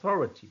fiscal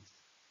authorities.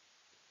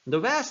 In the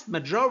vast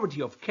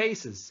majority of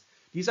cases,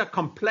 these are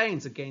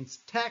complaints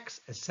against tax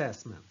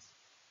assessments.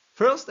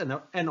 First,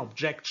 an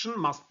objection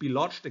must be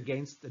lodged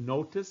against the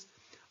notice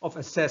of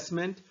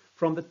assessment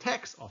from the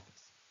tax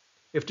office.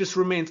 If this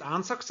remains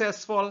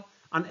unsuccessful,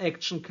 an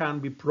action can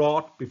be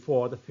brought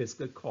before the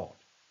fiscal court.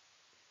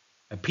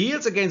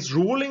 Appeals against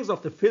rulings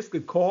of the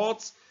fiscal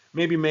courts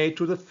may be made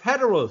to the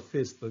federal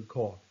fiscal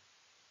court,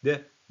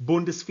 the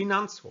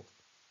Bundesfinanzhof.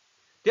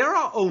 There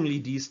are only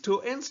these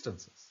two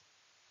instances.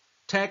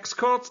 Tax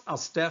courts are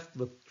staffed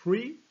with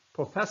 3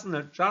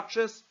 professional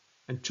judges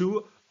and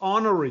 2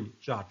 honorary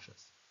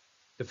judges.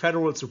 The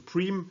Federal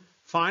Supreme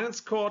Finance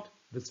Court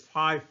with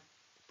 5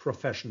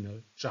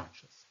 professional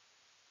judges.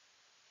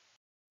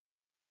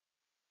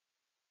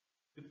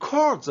 The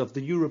courts of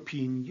the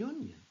European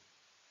Union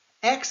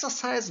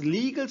exercise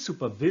legal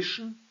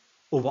supervision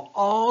over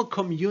all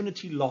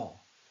community law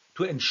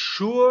to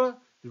ensure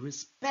the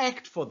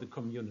respect for the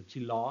community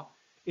law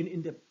in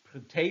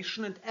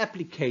interpretation and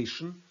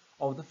application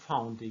of the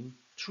founding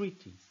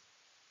treaties.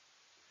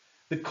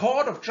 The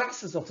Court of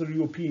Justice of the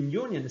European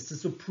Union is the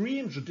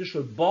supreme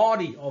judicial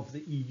body of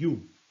the EU.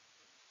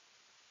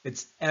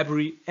 It's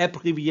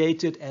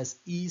abbreviated as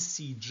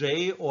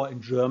ECJ or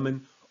in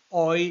German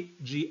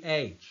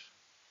EuGH.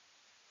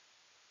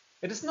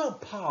 It is no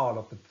part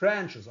of the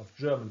branches of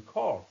German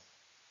courts,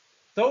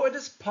 though it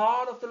is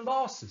part of the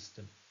law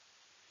system.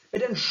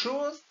 It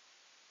ensures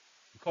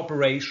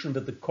cooperation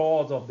with the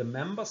courts of the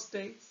member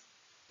states,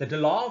 that the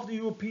law of the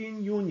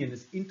European Union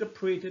is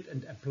interpreted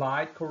and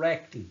applied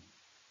correctly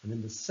and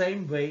in the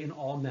same way in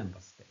all member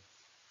states.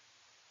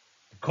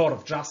 The Court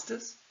of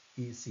Justice,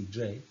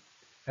 ECJ,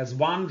 has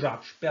one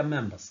judge per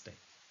member state.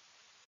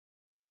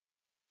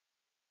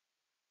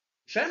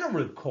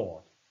 General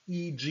Court,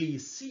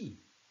 EGC,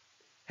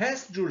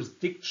 has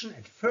jurisdiction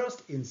at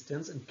first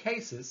instance in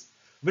cases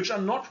which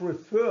are not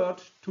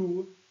referred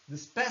to the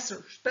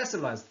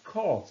specialized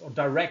courts or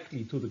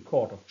directly to the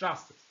Court of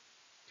Justice.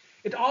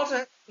 It also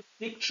has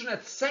jurisdiction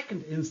at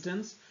second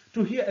instance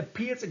to hear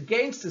appeals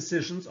against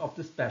decisions of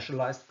the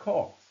specialized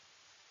courts.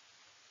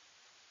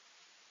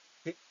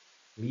 At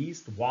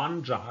least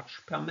one judge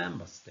per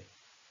member state.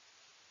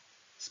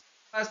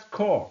 Specialized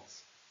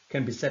courts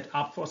can be set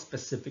up for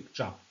specific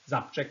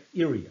subject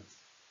areas.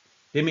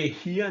 They may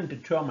hear and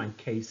determine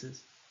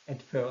cases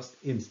at first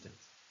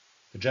instance.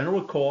 The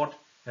General Court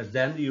has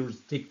then the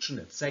jurisdiction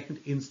at second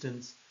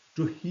instance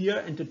to hear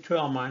and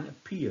determine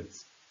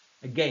appeals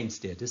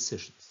against their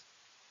decisions.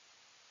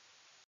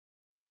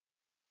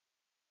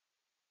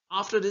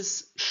 After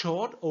this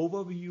short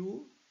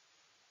overview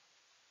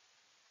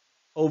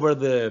over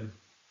the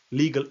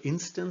legal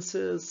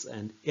instances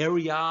and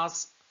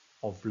areas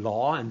of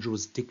law and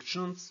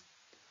jurisdictions,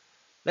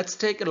 let's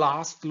take a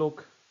last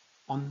look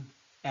on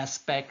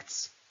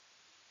aspects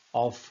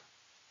of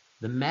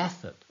the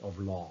method of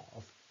law,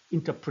 of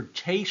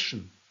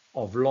interpretation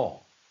of law.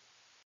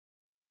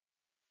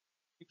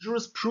 In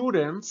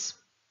jurisprudence,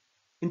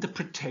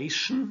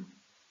 interpretation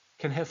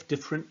can have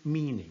different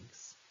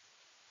meanings.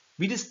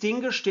 We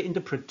distinguish the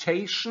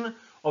interpretation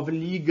of a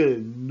legal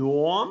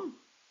norm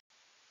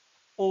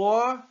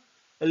or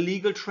a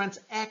legal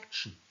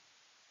transaction.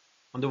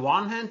 On the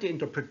one hand, the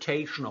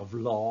interpretation of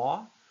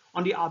law,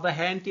 on the other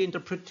hand, the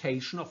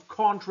interpretation of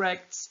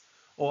contracts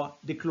or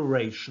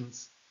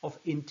declarations of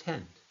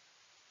intent.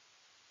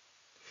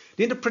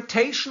 The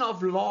interpretation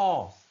of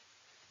law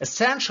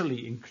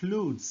essentially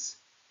includes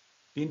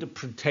the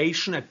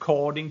interpretation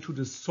according to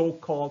the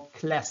so-called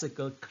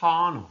classical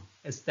canon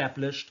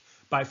established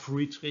by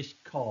Friedrich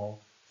Karl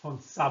von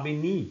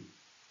Savigny.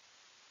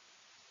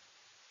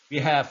 We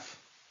have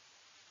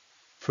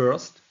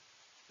first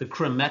the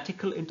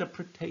grammatical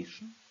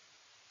interpretation,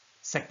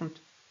 second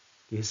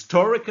the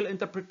historical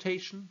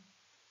interpretation,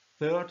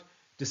 third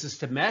the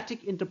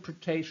systematic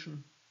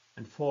interpretation,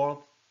 and fourth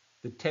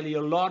the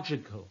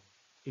teleological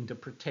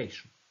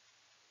interpretation.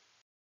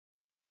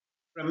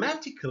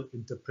 Grammatical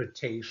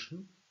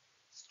interpretation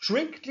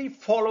strictly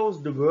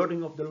follows the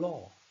wording of the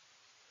law.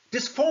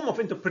 This form of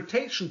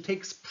interpretation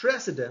takes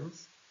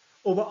precedence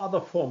over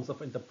other forms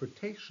of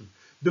interpretation.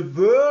 The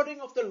wording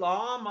of the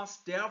law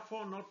must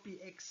therefore not be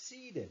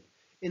exceeded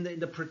in the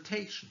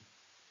interpretation.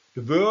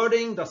 The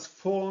wording thus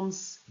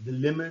forms the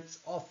limits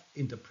of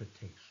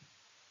interpretation.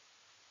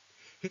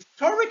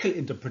 Historical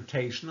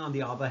interpretation, on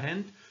the other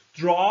hand,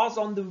 draws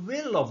on the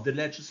will of the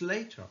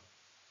legislator.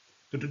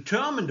 To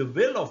determine the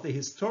will of the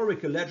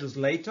historical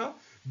legislator,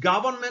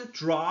 government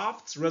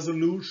drafts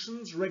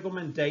resolutions,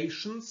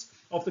 recommendations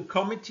of the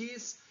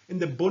committees in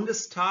the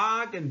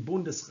Bundestag and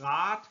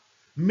Bundesrat,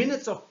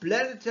 minutes of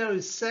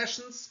plenary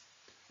sessions,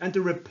 and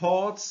the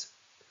reports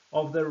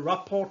of the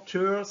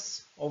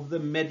rapporteurs of the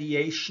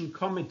mediation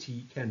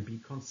committee can be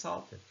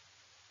consulted.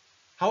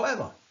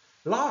 However,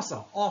 laws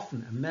are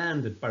often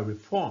amended by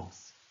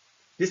reforms.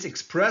 This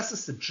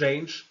expresses the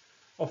change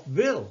of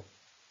will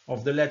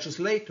of the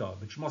legislator,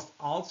 which must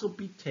also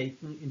be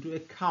taken into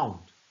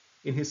account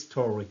in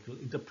historical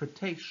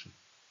interpretation.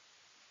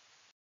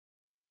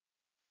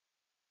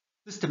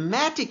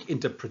 Systematic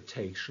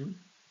interpretation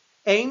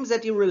aims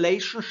at the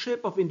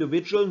relationship of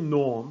individual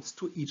norms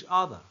to each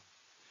other.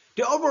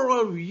 The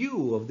overall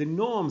view of the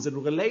norms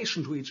in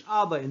relation to each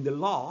other in the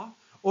law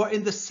or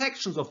in the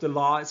sections of the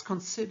law is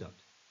considered.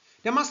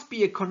 There must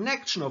be a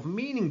connection of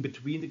meaning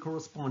between the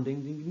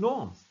corresponding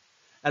norms.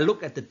 A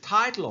look at the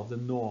title of the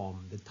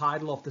norm, the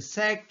title of the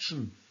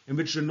section in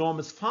which the norm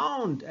is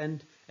found,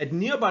 and at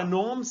nearby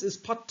norms is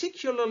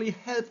particularly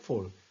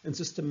helpful in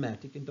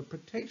systematic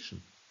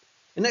interpretation.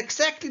 In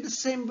exactly the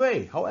same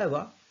way,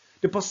 however,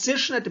 the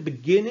position at the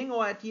beginning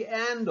or at the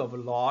end of a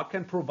law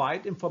can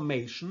provide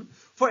information,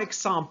 for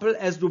example,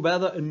 as to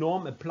whether a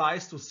norm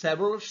applies to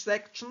several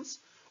sections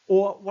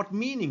or what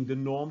meaning the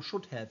norm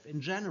should have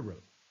in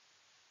general.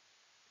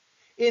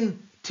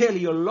 In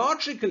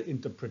teleological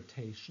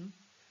interpretation,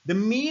 the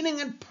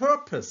meaning and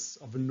purpose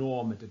of a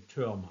norm are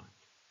determined.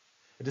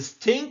 A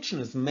distinction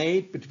is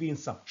made between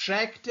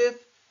subjective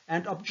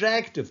and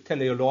objective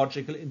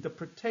teleological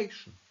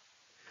interpretation.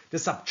 The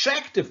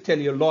subjective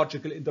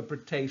teleological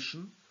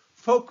interpretation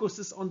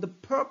focuses on the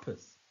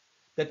purpose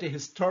that the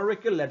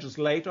historical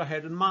legislator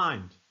had in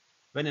mind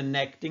when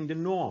enacting the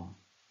norm.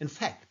 In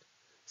fact,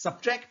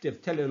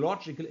 Subjective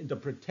teleological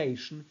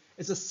interpretation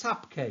is a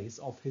subcase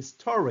of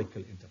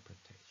historical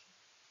interpretation.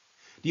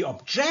 The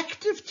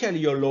objective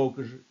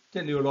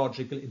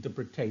teleological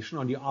interpretation,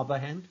 on the other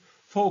hand,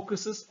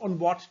 focuses on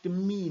what the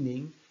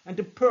meaning and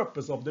the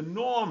purpose of the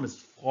norm is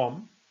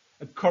from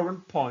a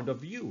current point of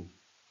view.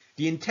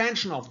 The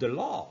intention of the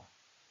law,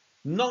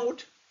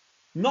 note,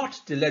 not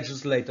the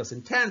legislator's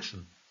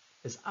intention,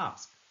 is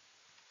asked.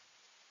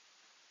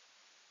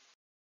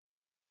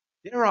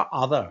 There are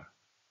other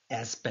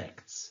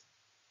aspects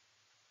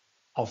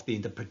of the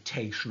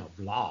interpretation of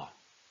law.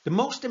 The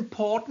most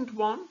important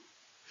one,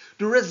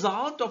 the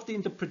result of the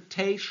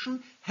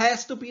interpretation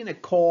has to be in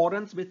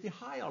accordance with the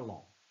higher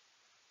law.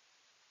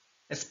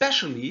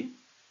 Especially,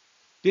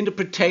 the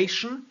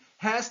interpretation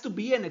has to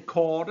be in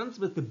accordance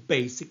with the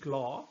basic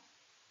law,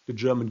 the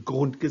German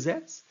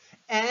Grundgesetz,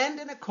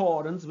 and in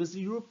accordance with the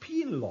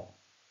European law.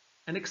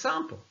 An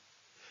example: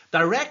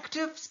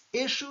 directives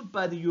issued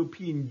by the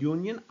European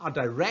Union are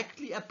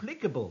directly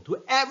applicable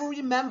to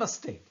every member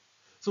state,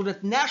 so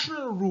that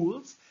national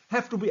rules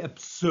have to be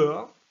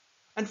observed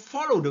and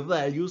follow the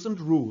values and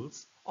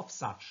rules of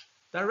such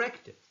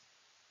directives.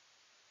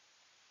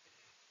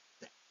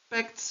 The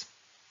aspects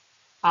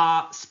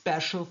are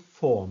special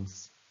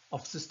forms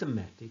of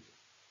systematic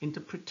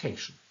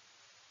interpretation.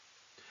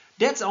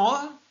 That's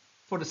all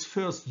for this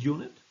first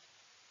unit.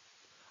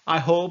 I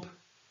hope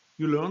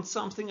you learned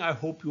something. I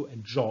hope you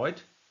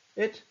enjoyed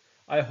it.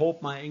 I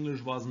hope my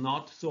English was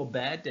not so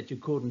bad that you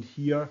couldn't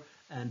hear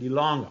any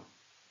longer.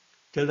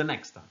 Till the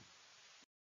next time.